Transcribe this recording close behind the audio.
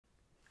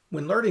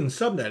When learning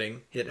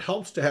subnetting, it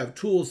helps to have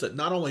tools that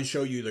not only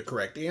show you the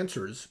correct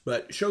answers,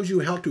 but shows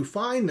you how to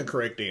find the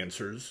correct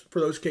answers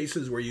for those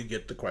cases where you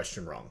get the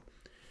question wrong.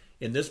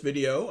 In this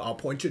video, I'll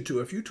point you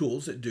to a few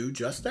tools that do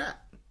just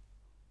that.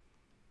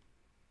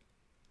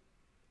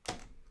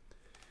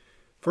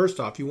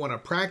 First off, you want to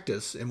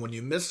practice, and when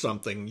you miss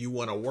something, you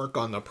want to work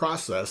on the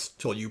process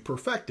till you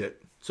perfect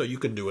it so you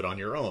can do it on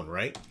your own,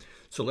 right?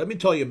 So let me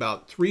tell you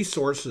about 3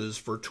 sources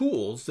for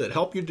tools that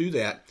help you do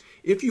that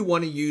if you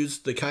want to use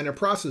the kind of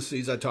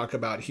processes I talk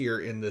about here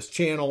in this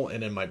channel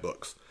and in my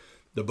books.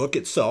 The book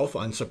itself,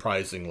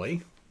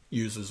 unsurprisingly,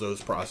 uses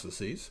those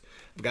processes.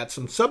 I've got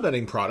some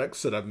subnetting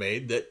products that I've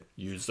made that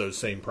use those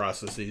same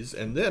processes,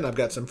 and then I've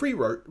got some free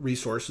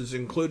resources,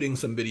 including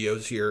some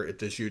videos here at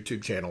this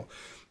YouTube channel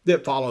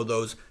that follow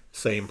those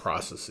same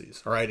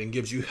processes, all right, and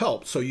gives you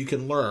help so you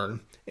can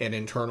learn and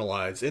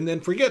internalize and then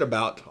forget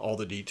about all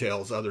the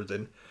details other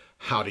than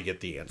how to get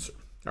the answer,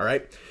 all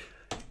right?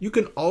 You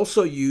can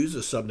also use a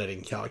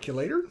subnetting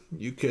calculator.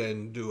 You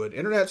can do an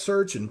internet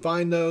search and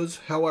find those.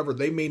 However,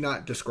 they may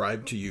not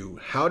describe to you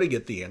how to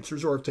get the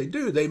answers, or if they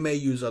do, they may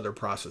use other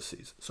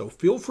processes. So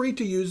feel free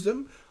to use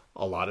them.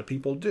 A lot of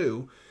people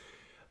do.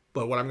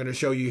 But what I'm going to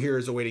show you here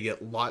is a way to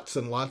get lots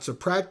and lots of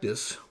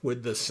practice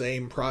with the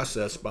same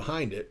process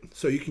behind it,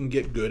 so you can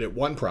get good at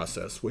one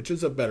process, which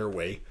is a better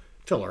way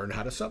to learn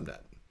how to subnet.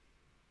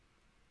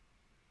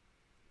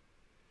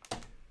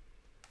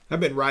 I've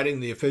been writing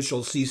the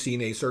official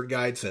CCNA Cert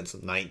Guide since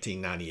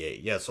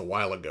 1998. Yes, a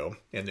while ago.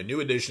 And the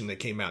new edition that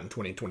came out in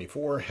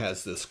 2024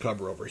 has this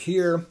cover over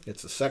here.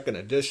 It's the second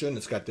edition.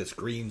 It's got this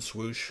green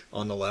swoosh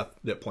on the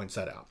left that points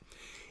that out.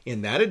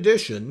 In that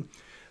edition,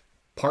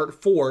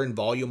 Part 4 in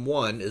Volume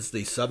 1 is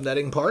the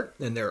subnetting part,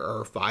 and there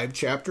are 5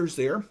 chapters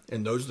there,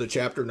 and those are the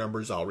chapter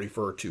numbers I'll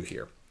refer to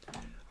here.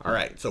 All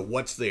right, so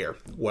what's there?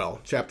 Well,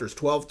 chapters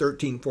 12,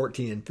 13,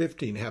 14, and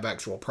 15 have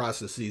actual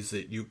processes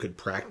that you could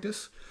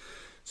practice.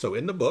 So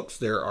in the books,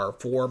 there are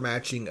 4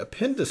 matching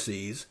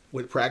appendices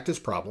with practice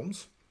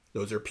problems.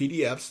 Those are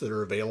PDFs that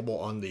are available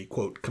on the,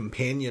 quote,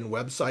 companion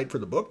website for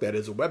the book. That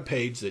is a web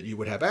page that you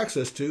would have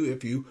access to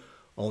if you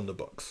own the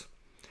books.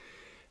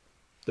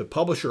 The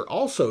publisher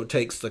also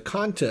takes the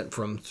content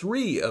from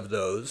 3 of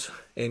those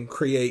and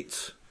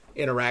creates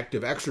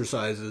interactive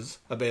exercises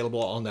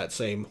available on that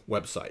same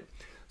website.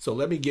 So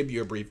let me give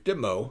you a brief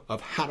demo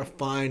of how to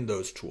find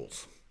those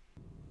tools.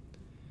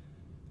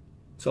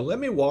 So let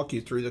me walk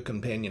you through the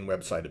companion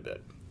website a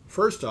bit.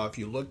 First off,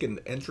 you look in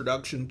the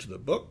introduction to the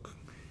book,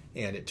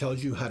 and it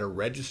tells you how to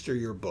register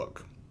your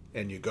book.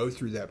 And you go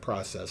through that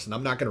process, and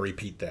I'm not going to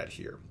repeat that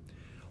here.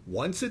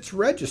 Once it's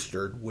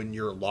registered, when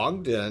you're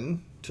logged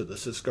in to the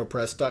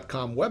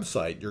CiscoPress.com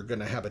website, you're going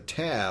to have a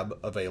tab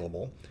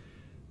available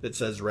that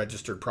says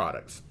Registered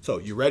Products. So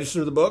you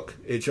register the book,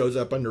 it shows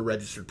up under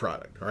Registered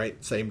Product, all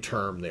right? Same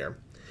term there.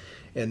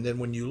 And then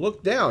when you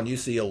look down, you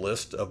see a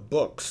list of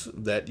books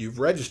that you've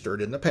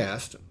registered in the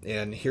past.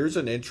 And here's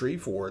an entry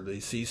for the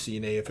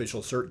CCNA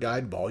Official Cert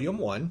Guide, Volume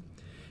 1.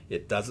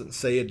 It doesn't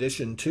say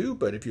Edition 2,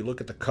 but if you look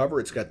at the cover,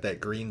 it's got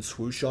that green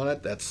swoosh on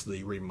it. That's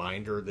the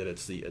reminder that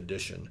it's the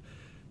Edition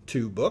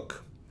 2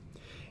 book.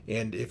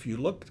 And if you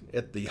look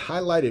at the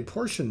highlighted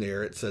portion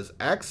there, it says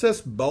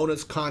Access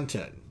Bonus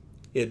Content.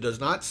 It does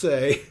not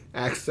say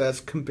Access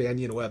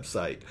Companion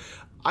Website.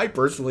 I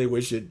personally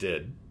wish it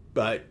did,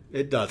 but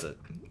it doesn't.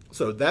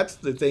 So that's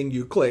the thing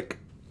you click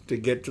to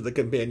get to the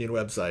companion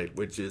website,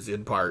 which is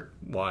in part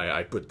why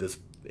I put this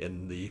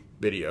in the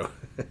video.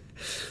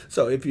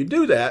 So if you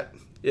do that,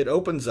 it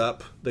opens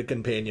up the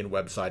companion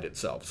website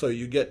itself. So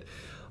you get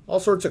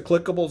all sorts of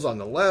clickables on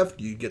the left.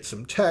 You get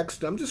some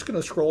text. I'm just going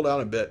to scroll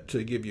down a bit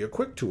to give you a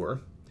quick tour.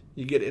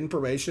 You get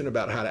information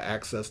about how to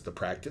access the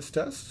practice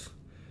tests.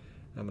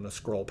 I'm going to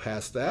scroll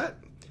past that.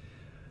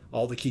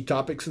 All the key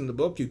topics in the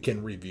book, you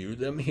can review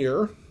them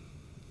here.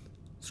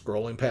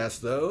 Scrolling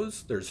past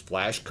those, there's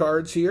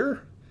flashcards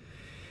here.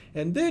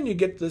 And then you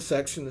get to this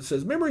section that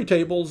says memory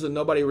tables, and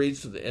nobody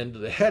reads to the end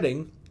of the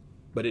heading,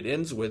 but it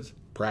ends with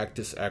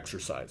practice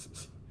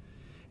exercises.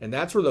 And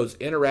that's where those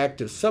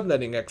interactive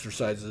subnetting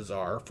exercises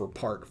are for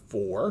Part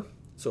 4.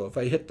 So if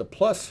I hit the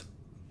plus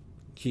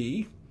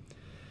key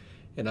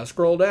and I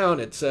scroll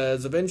down, it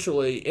says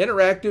eventually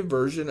interactive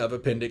version of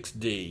Appendix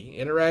D,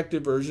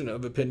 interactive version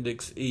of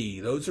Appendix E.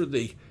 Those are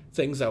the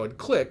things I would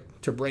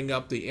click to bring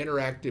up the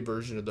interactive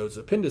version of those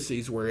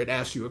appendices, where it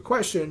asks you a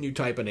question, you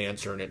type an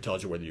answer, and it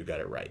tells you whether you got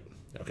it right.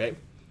 Okay?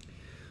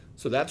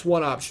 So that's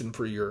one option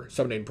for your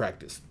subnetting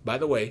practice. By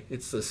the way,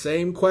 it's the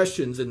same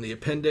questions in the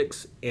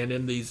appendix and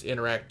in these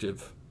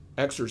interactive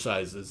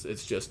exercises.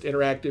 It's just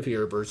interactive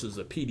here versus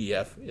a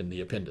PDF in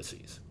the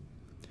appendices.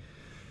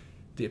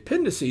 The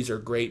appendices are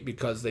great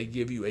because they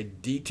give you a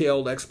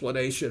detailed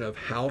explanation of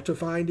how to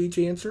find each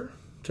answer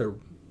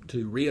to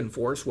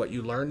reinforce what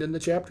you learned in the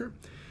chapter.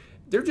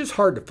 They're just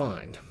hard to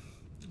find.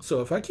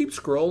 So if I keep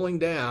scrolling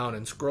down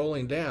and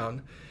scrolling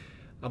down,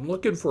 I'm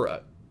looking for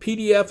a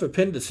PDF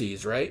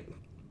appendices, right?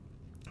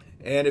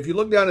 And if you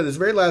look down at this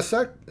very last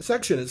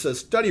section, it says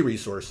study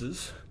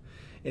resources.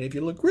 And if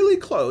you look really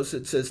close,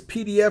 it says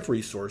PDF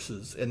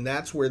resources, and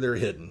that's where they're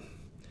hidden.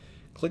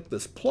 click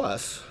this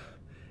plus,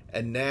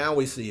 and now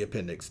we see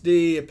Appendix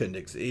D,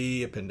 Appendix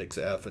E, Appendix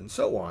F, and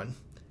so on.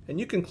 And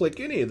you can click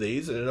any of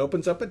these, and it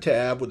opens up a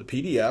tab with a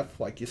PDF,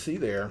 like you see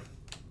there.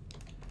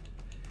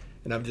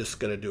 And I'm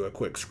just going to do a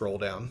quick scroll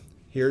down.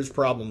 Here's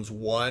problems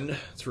 1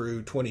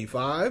 through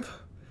 25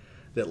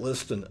 that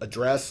list an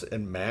address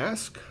and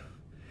mask.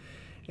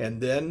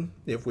 And then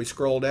if we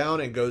scroll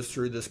down, it goes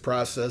through this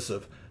process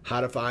of how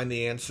to find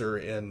the answer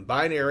in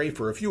binary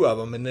for a few of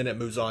them, and then it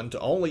moves on to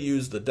only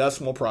use the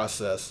decimal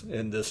process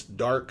in this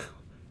dark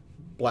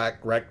black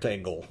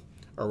rectangle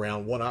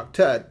around 1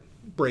 octet,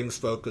 brings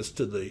focus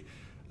to the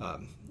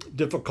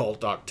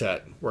difficult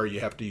octet where you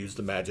have to use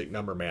the magic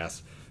number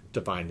math to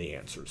find the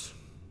answers.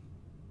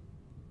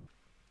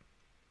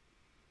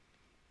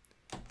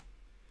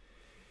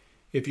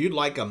 If you'd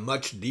like a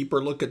much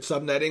deeper look at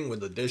subnetting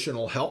with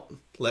additional help,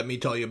 let me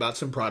tell you about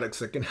some products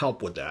that can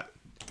help with that.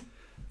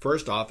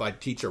 First off, I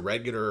teach a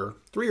regular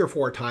 3 or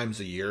 4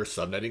 times a year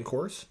subnetting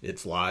course.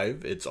 It's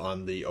live. It's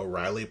on the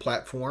O'Reilly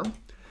platform.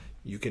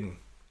 You can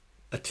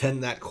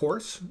attend that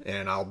course,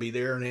 and I'll be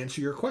there and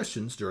answer your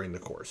questions during the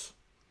course.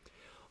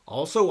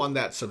 Also on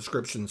that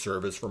subscription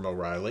service from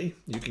O'Reilly,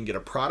 you can get a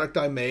product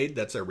I made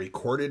that's a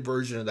recorded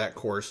version of that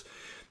course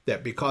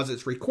that, because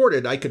it's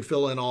recorded, I could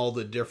fill in all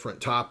the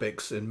different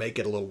topics and make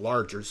it a little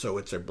larger, so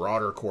it's a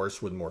broader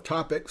course with more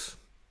topics.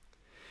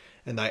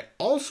 And I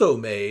also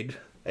made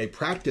a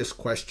practice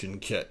question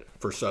kit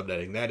for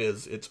subnetting. That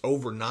is, it's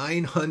over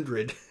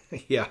 900,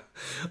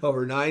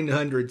 over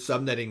 900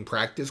 subnetting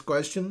practice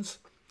questions.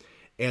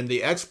 And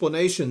the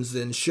explanations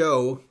then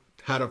show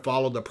how to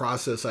follow the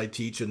process I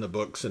teach in the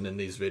books and in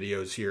these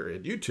videos here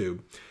at YouTube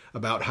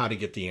about how to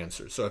get the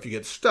answers. So if you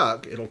get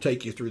stuck, it'll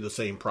take you through the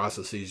same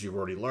processes you've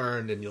already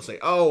learned, and you'll say,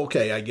 oh,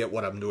 okay, I get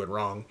what I'm doing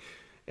wrong,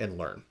 and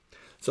learn.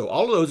 So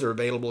all of those are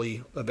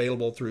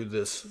available through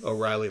this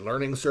O'Reilly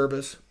Learning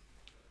Service.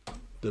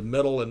 The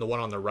middle and the one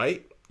on the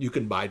right, you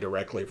can buy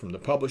directly from the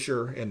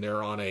publisher, and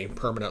they're on a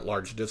permanent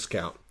large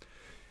discount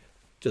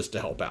just to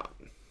help out.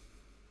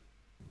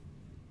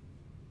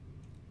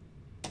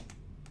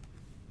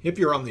 If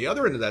you're on the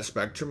other end of that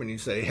spectrum and you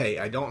say, hey,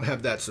 I don't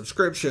have that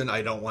subscription,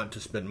 I don't want to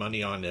spend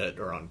money on it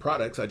or on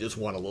products, I just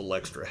want a little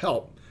extra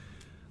help,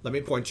 let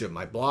me point you at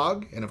my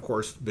blog and, of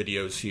course,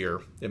 videos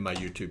here in my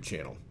YouTube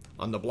channel.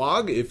 On the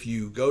blog, if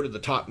you go to the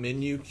top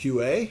menu,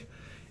 QA,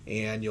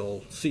 and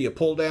you'll see a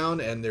pull down,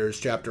 and there's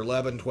chapter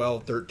 11,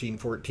 12, 13,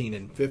 14,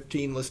 and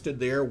 15 listed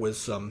there with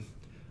some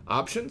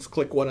options.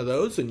 Click one of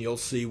those and you'll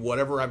see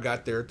whatever I've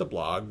got there at the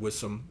blog with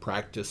some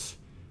practice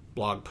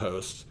blog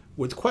posts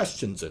with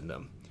questions in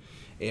them.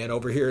 And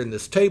over here in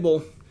this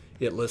table,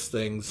 it lists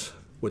things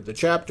with the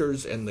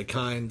chapters and the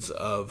kinds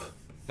of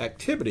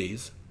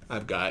activities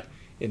I've got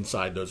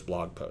inside those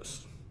blog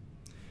posts.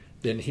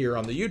 Then here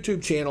on the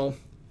YouTube channel,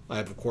 I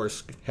of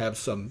course have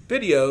some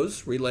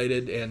videos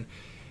related and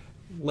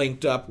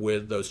linked up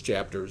with those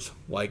chapters,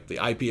 like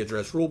the IP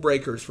address rule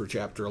breakers for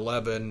chapter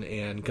 11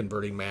 and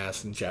converting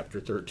masks in chapter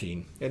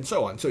 13, and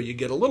so on. So you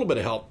get a little bit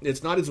of help.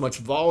 It's not as much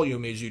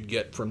volume as you'd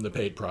get from the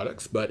paid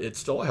products, but it's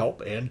still a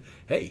help, and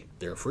hey,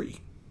 they're free.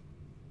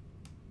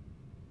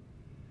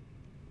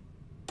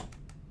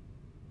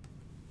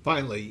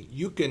 Finally,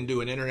 you can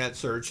do an internet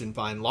search and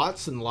find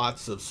lots and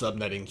lots of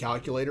subnetting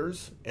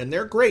calculators, and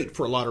they're great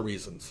for a lot of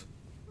reasons.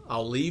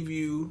 I'll leave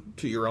you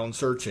to your own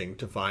searching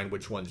to find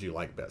which ones you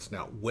like best.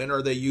 Now, when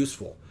are they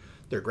useful?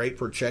 They're great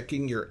for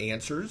checking your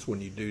answers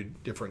when you do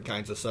different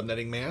kinds of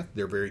subnetting math.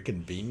 They're very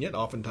convenient.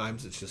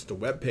 Oftentimes, it's just a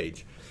web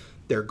page.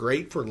 They're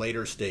great for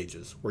later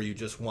stages where you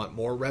just want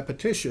more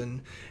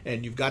repetition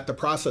and you've got the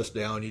process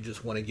down. You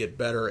just want to get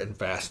better and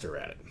faster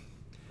at it.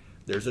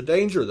 There's a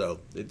danger,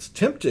 though. It's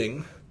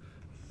tempting,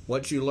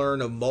 once you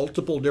learn of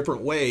multiple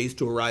different ways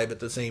to arrive at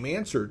the same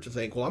answer, to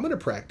think, well, I'm going to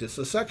practice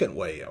a second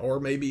way or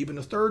maybe even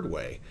a third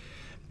way.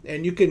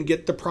 And you can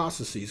get the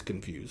processes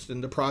confused,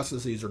 and the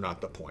processes are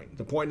not the point.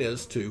 The point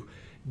is to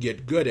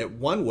get good at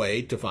one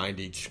way to find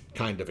each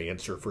kind of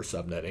answer for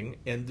subnetting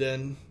and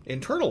then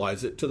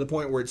internalize it to the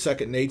point where it's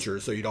second nature,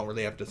 so you don't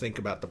really have to think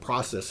about the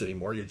process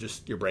anymore.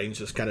 Your brain's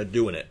just kind of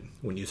doing it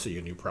when you see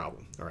a new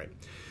problem. All right.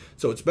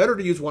 So it's better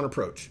to use one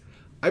approach.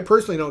 I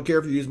personally don't care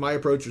if you use my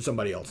approach or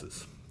somebody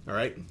else's. All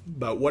right,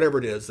 but whatever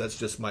it is, that's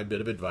just my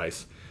bit of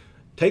advice.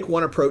 Take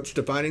one approach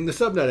to finding the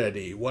subnet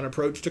ID, one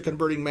approach to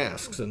converting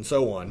masks, and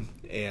so on,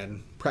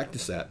 and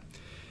practice that.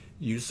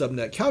 Use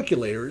subnet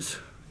calculators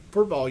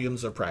for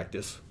volumes of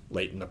practice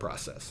late in the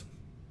process.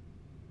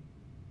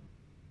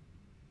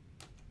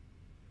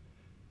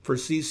 For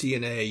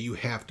CCNA, you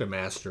have to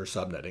master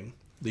subnetting.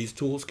 These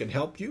tools can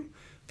help you.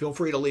 Feel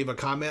free to leave a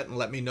comment and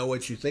let me know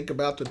what you think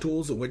about the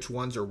tools and which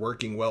ones are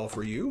working well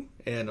for you.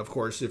 And of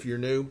course, if you're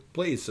new,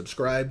 please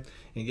subscribe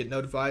and get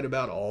notified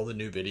about all the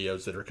new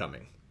videos that are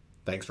coming.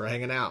 Thanks for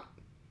hanging out.